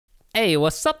Hey,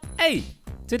 what's up? Hey!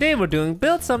 Today we're doing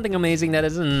build something amazing that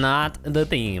is not the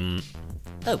theme.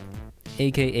 Oh,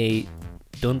 aka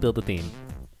don't build the theme.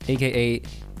 Aka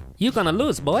you gonna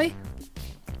lose, boy.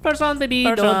 First round, baby,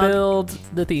 don't build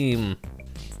the theme.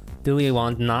 Do we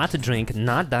want not drink,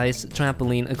 not dice,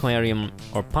 trampoline, aquarium,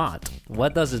 or pot?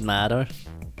 What does it matter?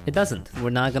 It doesn't. We're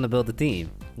not gonna build the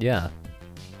theme. Yeah.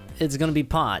 It's gonna be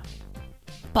pot.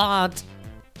 Pot!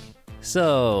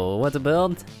 So, what to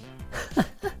build?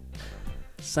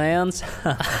 Science?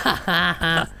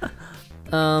 The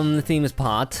theme is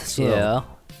pot, so Yeah.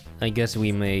 I guess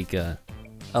we make A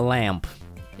lamp.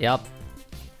 Yep.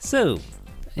 So,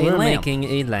 We're lamp. making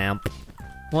a lamp.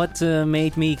 What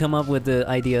made me come up with the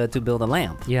idea to build a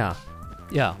lamp? Yeah.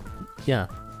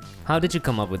 How did you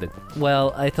come up with it?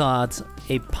 Well, I thought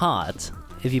a pot,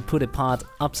 if you put a pot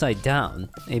upside down,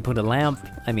 and you put a lamp,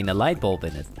 a light bulb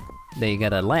in it, then you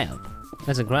get a lamp.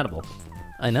 That's incredible.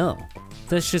 I know.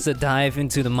 That's just a dive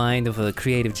into the mind of a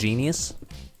creative genius.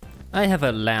 I have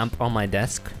a lamp on my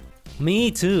desk.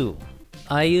 Me too.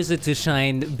 I use it to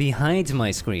shine behind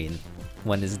my screen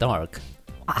when it's dark.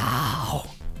 Ow!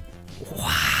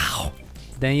 Wow!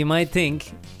 Then you might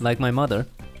think, like my mother,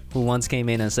 who once came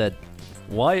in and said,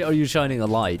 "Why are you shining a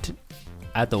light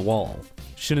at the wall?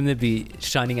 Shouldn't it be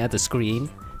shining at the screen?"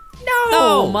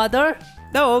 No, mother!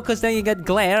 No, because then you get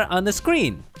glare on the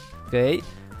screen. Okay?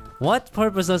 What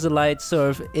purpose does the light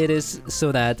serve? It is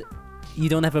so that you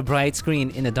don't have a bright screen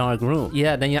in a dark room.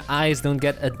 Yeah, then your eyes don't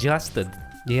get adjusted.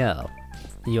 Yeah.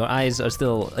 Your eyes are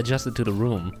still adjusted to the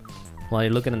room. While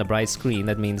you're looking at a bright screen,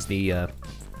 that means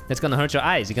that's gonna hurt your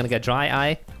eyes. You're gonna get dry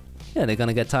eye. Yeah, they're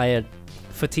gonna get tired,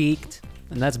 fatigued,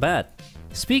 and that's bad.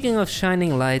 Speaking of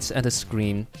shining lights at a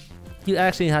screen, you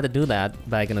actually had to do that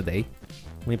back in the day.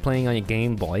 When you're playing on your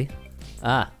Game Boy,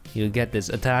 you get this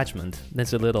attachment.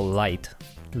 That's a little light,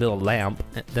 little lamp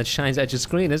that shines at your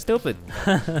screen. It's stupid.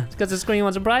 It's because the screen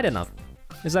wasn't bright enough.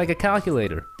 It's like a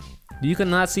calculator. You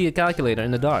cannot see a calculator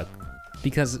in the dark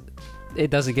because It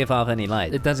doesn't give off any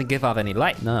light. it doesn't give off any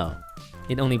light. No.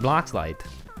 It only blocks light.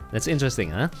 That's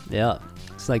interesting, huh? Yeah.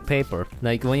 It's like paper.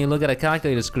 Like when you look at a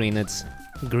calculator screen, it's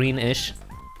greenish,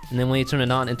 and then when you turn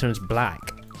it on, it turns black.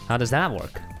 How does that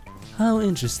work? How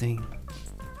interesting.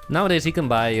 Nowadays, you can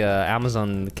buy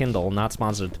Amazon Kindle, not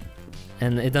sponsored,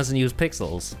 and it doesn't use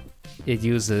pixels. It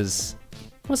uses,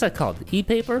 what's that called?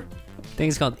 E-paper? I think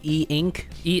it's called e-ink.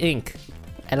 E-ink.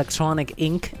 Electronic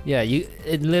ink. Yeah,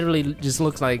 it literally just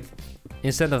looks like,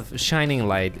 instead of shining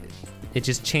light, it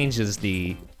just changes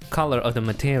the color of the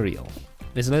material.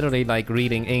 It's literally like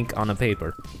reading ink on a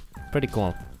paper. Pretty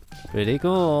cool. Pretty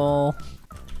cool.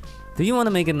 Do you want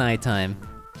to make it nighttime?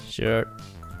 Sure.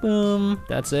 Boom.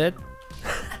 That's it.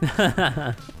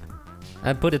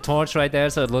 I put a torch right there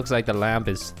so it looks like the lamp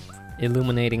is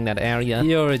illuminating that area.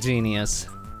 You're a genius.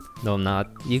 No, I'm not.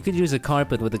 You could use a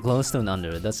carpet with a glowstone under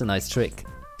it. That's a nice trick.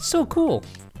 So cool.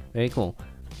 Very cool.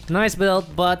 Nice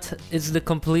build, but it's the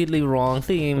completely wrong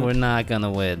theme. We're not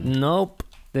gonna win. Nope.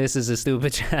 This is a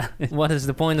stupid challenge. What is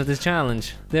the point of this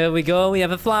challenge? There we go. We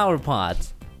have a flower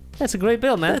pot. That's a great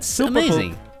build, man. That's Super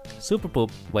amazing. Poop. Super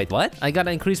poop. Wait, what? I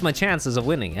gotta increase my chances of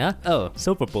winning, yeah? Oh,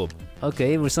 Super poop.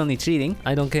 okay. We're suddenly cheating.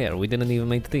 I don't care. We didn't even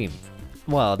make the theme.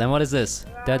 Well, then what is this?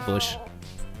 Dead bush.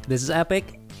 This is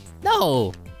epic?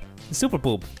 No! Super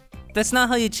poop. That's not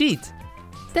how you cheat.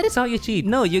 That is how you cheat.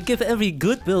 No, you give every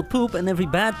good build poop and every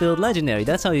bad build legendary.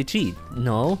 That's how you cheat.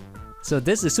 No. So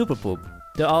this is super poop.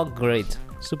 They're all great.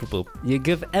 Super poop. You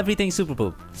give everything super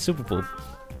poop. Super poop.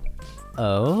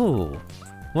 Oh.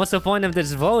 What's the point of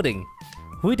this voting?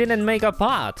 We didn't make a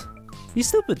pot. You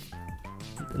stupid.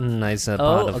 Nice pot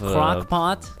Oh, of a crock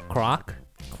pot. crock.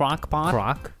 Crock pot.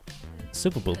 Crock.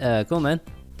 Super poop. Cool, man.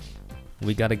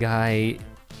 We got a guy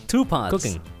 2 pots.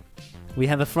 cooking. We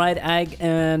have a fried egg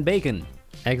and bacon.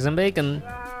 Eggs and bacon.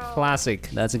 Classic.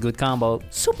 That's a good combo.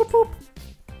 Super poop.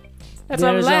 That's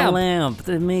There's a lamp. a lamp.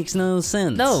 That makes no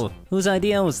sense. No. Whose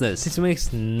idea was this? This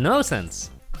makes no sense.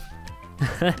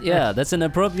 Yeah, that's an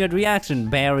appropriate reaction.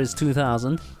 Bear is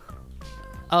 2000.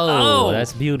 Oh,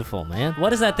 that's beautiful, man.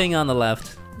 What is that thing on the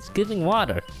left? It's giving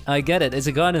water. I get it. It's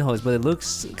a garden hose, but it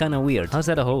looks kind of weird. How's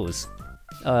that a hose?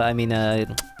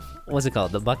 What's it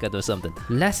called? The bucket or something.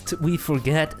 Lest we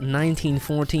forget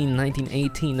 1914,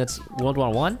 1918. That's World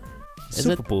War I?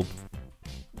 Super poop.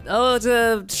 Oh, it's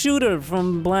a shooter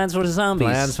from Plants vs. Zombies.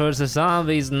 Plants vs.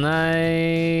 Zombies,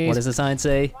 nice. What does the sign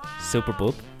say? Super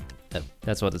poop.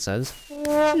 That's what it says.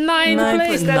 Ninth Ninth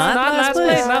place. pla- That's not not last last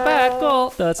place. place. Not bad. Cool.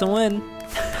 That's a win.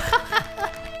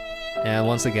 And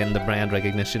once again, the brand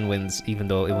recognition wins, even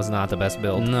though it was not the best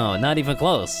build. No, not even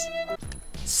close.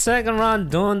 Second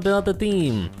round, don't build the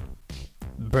theme.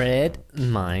 Bread,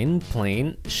 mine,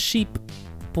 plain, sheep,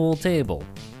 pool table.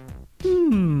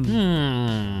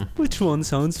 Which one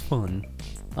sounds fun?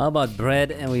 How about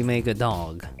bread and we make a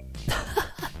dog?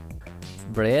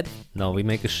 Bread? No, we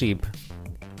make a sheep.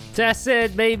 That's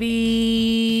it,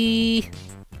 baby!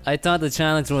 I thought the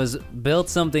challenge was build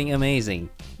something amazing.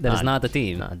 That is not the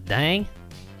team. Dang,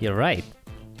 you're right.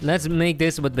 Let's make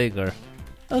this but bigger.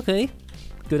 Okay,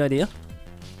 good idea.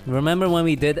 Remember when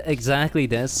we did exactly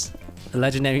this? A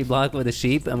legendary block with a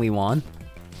sheep and we won?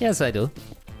 Yes, I do.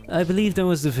 I believe there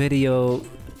was the video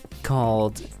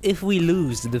called If We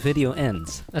Lose, the video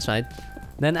ends. That's right.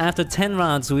 Then after 10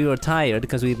 rounds we were tired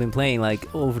because we've been playing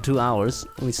like over 2 hours.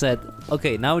 We said,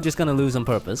 okay, now we're just gonna lose on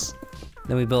purpose.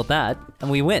 Then we built that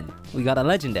and we win. We got a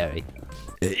legendary.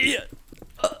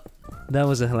 That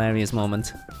was a hilarious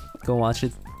moment. Go watch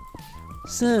it.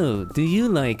 So, do you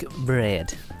like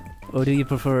bread? Or do you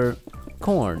prefer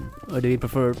corn? Or do you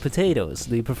prefer potatoes?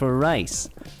 Do you prefer rice?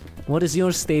 What is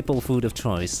your staple food of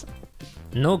choice?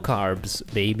 No carbs,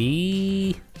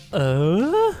 baby.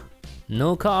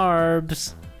 No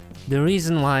carbs. The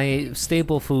reason why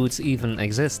staple foods even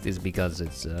exist is because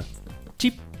it's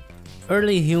cheap.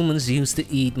 Early humans used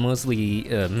to eat mostly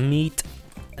meat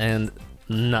and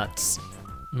nuts.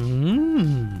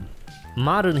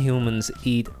 Modern humans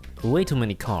eat way too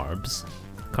many carbs,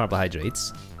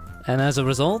 carbohydrates. And as a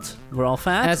result, we're all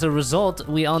fat? As a result,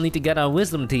 we all need to get our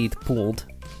wisdom teeth pulled.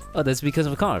 Oh, that's because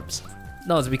of carbs.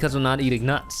 No, it's because we're not eating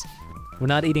nuts. We're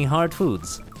not eating hard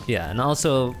foods. Yeah, and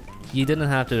also, you didn't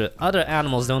have to. Other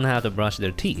animals don't have to brush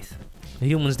their teeth.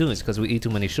 Humans do it because we eat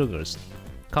too many sugars.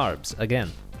 Carbs,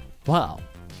 again. Wow,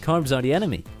 carbs are the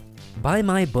enemy. Buy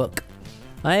my book.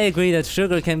 I agree that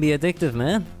sugar can be addictive,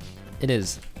 man. It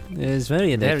is. It is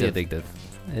very addictive. Very addictive.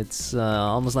 It's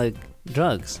almost like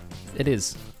drugs. It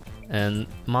is. And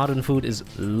modern food is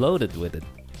loaded with it.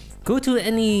 Go to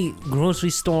any grocery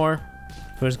store.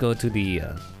 First go to the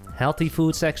healthy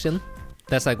food section.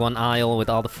 That's like one aisle with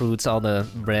all the fruits, all the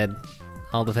bread,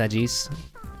 all the veggies.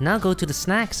 Now go to the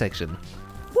snack section.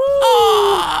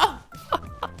 Woo!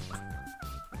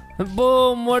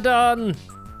 Boom, we're done.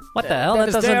 What the hell? That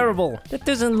is terrible. That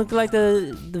doesn't look like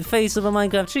the face of a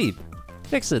Minecraft sheep.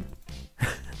 Fix it.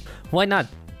 Why not?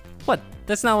 What?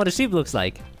 That's not what a sheep looks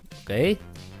like. Okay,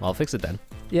 well fix it then.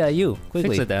 Yeah, you.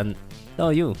 Quickly. Fix it then. Oh,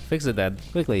 you. Fix it then.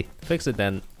 Quickly. Fix it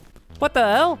then. What the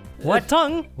hell? What? A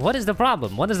tongue? What is the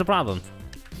problem? What is the problem?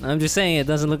 I'm just saying it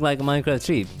doesn't look like a Minecraft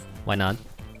sheep. Why not?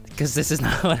 Because this is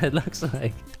not what it looks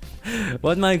like.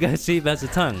 What Minecraft sheep has a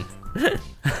tongue?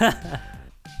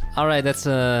 Alright, that's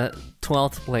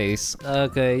 12th place.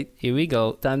 Okay, Here we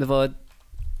go. time to vote.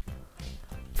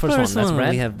 First one, that's bread.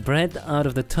 We have bread out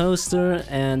of the toaster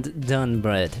and done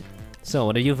bread. So,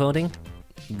 what are you voting?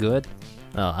 Good.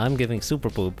 Oh, I'm giving super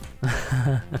poop.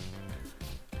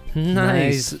 Nice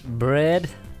Nice. bread.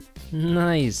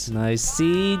 Nice. Nice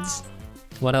seeds.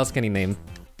 What else can you name?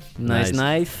 Nice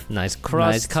knife. Nice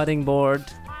crust. Nice cutting board.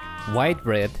 White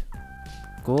bread.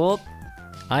 Cool.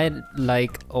 I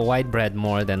like white bread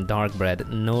more than dark bread.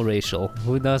 No racial.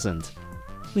 Who doesn't?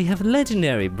 We have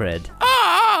legendary bread.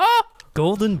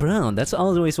 Golden brown. That's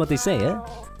always what they say, eh?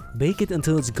 Bake it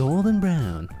until it's golden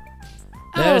brown.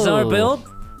 There's our Oh. build.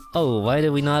 Oh, why did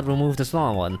we not remove the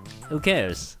small one? Who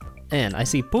cares? And I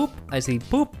see poop. I see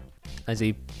poop. I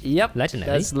see Yep.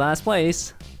 legendary. That's last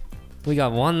place. We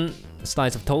got one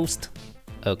slice of toast.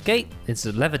 Okay, it's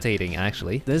levitating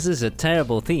actually. This is a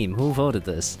terrible theme. Who voted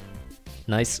this?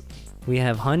 Nice. We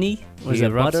have honey. Or is We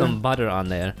it rub butter? some butter on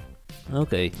there.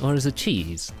 Okay. Or is it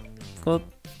cheese? Cool.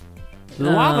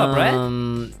 Lava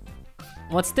bread?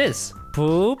 What's this?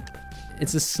 Poop.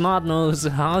 It's a snot-nosed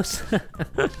house.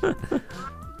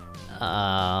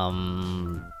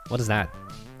 What is that?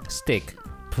 Stick.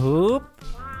 Poop.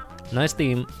 Nice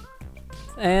theme.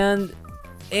 And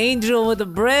angel with the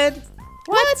bread.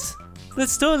 What?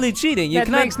 That's totally cheating. You That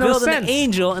cannot makes no build sense. an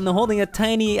angel and holding a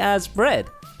tiny ass bread.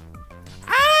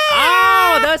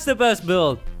 Oh, that's the best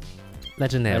build.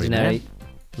 Legendary. Legendary. Man.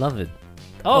 Love it.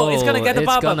 Oh, it's gonna get the it's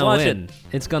pop-up. gonna Watch win. it.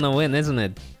 It's gonna win, isn't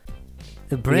it?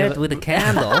 The bread with a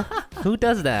candle? Who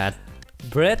does that?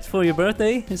 Bread for your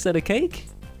birthday instead of cake?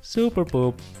 Super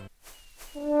poop.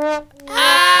 It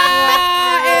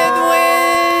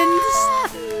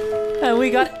wins! And we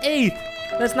got 8th.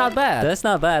 That's not bad. That's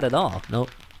not bad at all. Nope.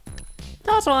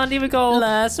 Last one, here we go.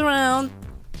 Last round.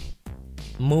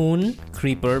 Moon,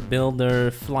 creeper, builder,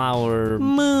 flower.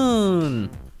 Moon.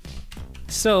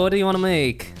 So, what do you want to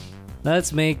make?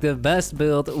 Let's make the best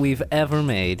build we've ever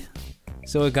made.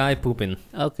 So, a guy pooping.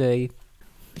 Okay.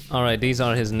 Alright, these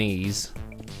are his knees.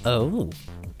 Oh.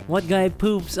 What guy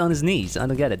poops on his knees? I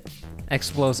don't get it.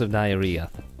 Explosive diarrhea.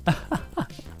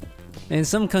 In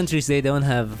some countries, they don't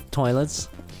have toilets.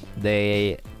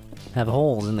 They have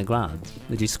holes in the ground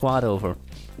that you squat over.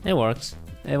 It works.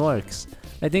 It works.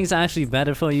 I think it's actually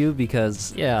better for you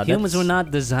because humans were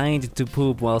not designed to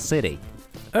poop while sitting.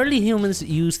 Early humans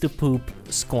used to poop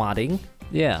squatting.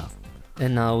 Yeah.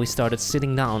 And now we started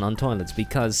sitting down on toilets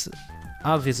because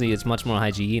obviously it's much more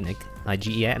hygienic.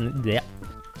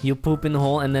 You poop in the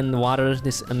hole and then the water,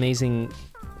 this amazing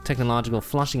technological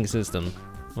flushing system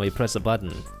where you press a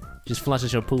button, just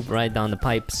flushes your poop right down the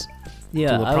pipes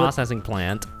to a processing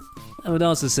plant. I would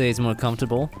also say it's more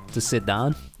comfortable to sit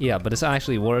down. Yeah, but it's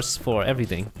actually worse for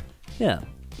everything. Yeah.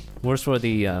 Worse for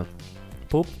the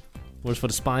poop, worse for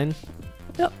the spine.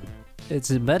 Yep.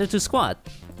 It's better to squat.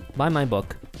 Buy my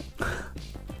book.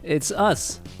 It's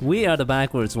us. We are the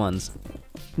backwards ones.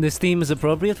 This theme is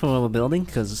appropriate for what we're building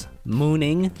because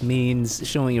mooning means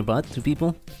showing your butt to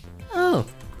people. Oh,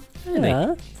 really?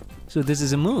 Yeah. So this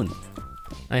is a moon.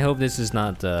 I hope this is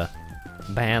not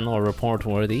ban or report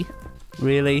worthy.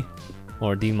 Really?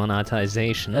 Or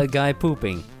demonetization. A guy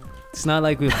pooping. It's not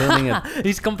like we're building a...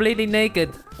 He's completely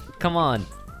naked. Come on.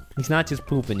 He's not just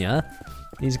pooping, yeah?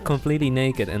 He's completely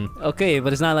naked and... Okay,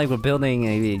 but it's not like we're building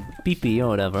a pee-pee or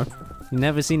whatever. You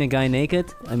never seen a guy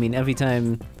naked? I mean, every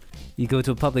time you go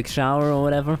to a public shower or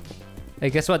whatever. Hey,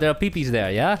 guess what? There are pee-pees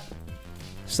there, yeah?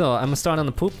 So, I'm gonna start on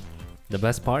the poop. The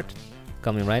best part.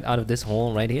 Coming right out of this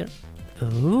hole right here.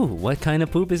 Ooh, what kind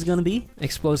of poop is gonna be?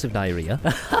 Explosive diarrhea.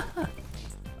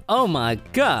 Oh my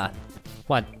god!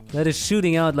 What? That is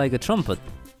shooting out like a trumpet.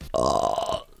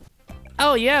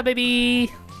 Oh yeah, baby!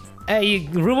 Hey,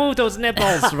 remove those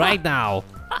nipples right now!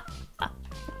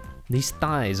 These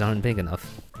thighs aren't big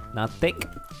enough. Not thick.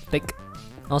 Thick.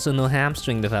 Also, no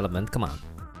hamstring development, come on.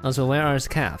 Also, where are his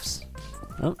calves?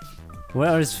 Oh, where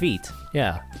are his feet?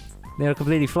 Yeah. They are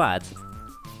completely flat.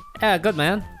 Yeah, good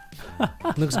man.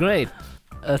 Looks great.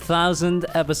 1,000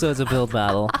 episodes of Build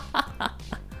Battle.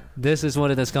 This is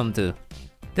what it has come to.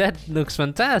 That looks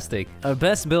fantastic. Our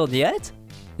best build yet?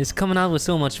 It's coming out with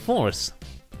so much force.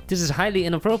 This is highly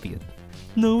inappropriate.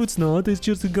 No, it's not. It's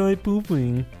just a guy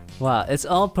pooping. Wow, it's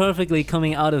all perfectly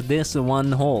coming out of this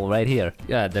one hole right here.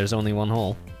 Yeah, there's only one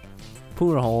hole.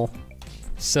 Poor hole.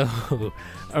 So,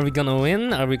 are we gonna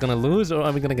win, are we gonna lose, or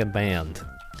are we gonna get banned?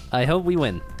 I hope we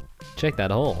win. Check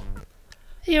that hole.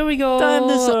 Here we go! Time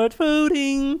to start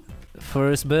voting!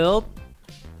 First build.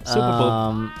 Super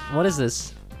poop. What is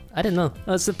this? I didn't know.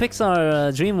 Oh, it's the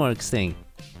Pixar DreamWorks thing.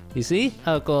 You see?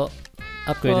 Oh, cool.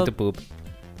 Upgraded to poop.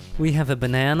 We have a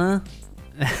banana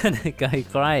and a guy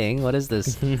crying. What is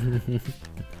this?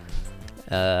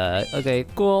 Okay,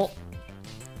 cool.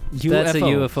 UFO. That's a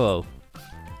UFO.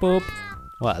 Poop.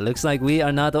 Wow, looks like we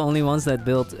are not the only ones that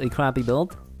built a crappy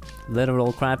build.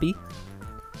 Literal crappy.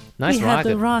 Nice we rocket. had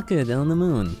the rocket on the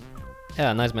moon.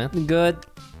 Yeah, nice man. Good.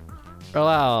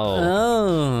 Wow.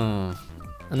 Oh.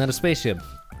 Another spaceship.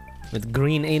 With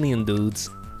green alien dudes.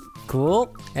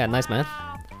 Cool. Yeah, nice man.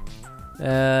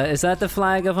 Is that the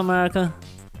flag of America?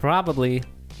 Probably.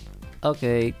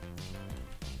 Okay.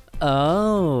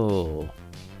 Oh.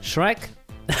 Shrek?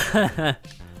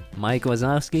 Mike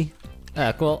Wazowski.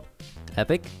 Yeah, cool.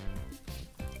 Epic.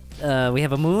 We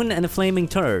have a moon and a flaming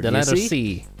turd. The you letter see?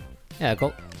 C. Yeah,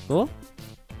 cool. Cool.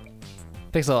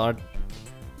 Pixel art.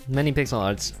 Many pixel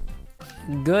arts.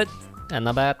 Good. And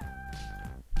not bad.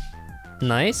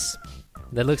 Nice.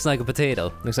 That looks like a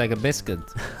potato. Looks like a biscuit.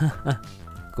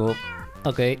 Cool.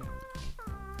 Okay.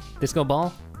 Disco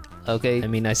ball? Okay. I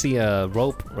mean, I see a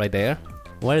rope right there.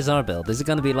 Where's our build? Is it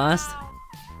gonna be last?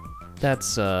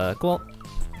 That's, cool.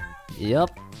 Yep.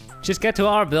 Just get to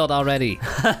our build already.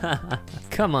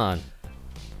 Come on.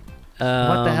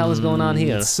 What the hell is going on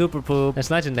here? Super poop.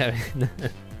 That's legendary.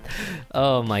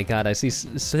 Oh my god, I see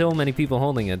so many people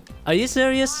holding it. Are you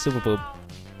serious? Super poop.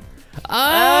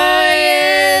 Oh,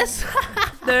 yes!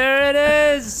 There it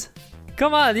is!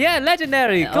 Come on, yeah,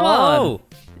 legendary, come on!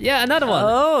 Yeah, another one.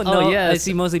 Oh, no, yes. I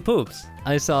see mostly poops.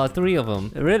 I saw 3 of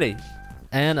them. Really?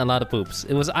 And a lot of poops.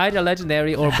 It was either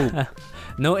legendary or poop.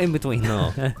 No in between.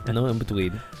 No, no in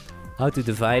between. How to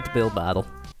divide build battle.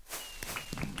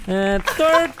 And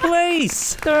third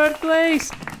place! Third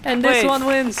place! And this one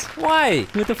wins! Why?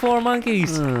 With the 4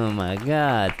 monkeys! Oh my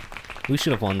god. We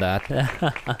should have won that.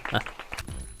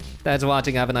 Thanks for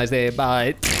watching, have a nice day,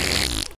 bye!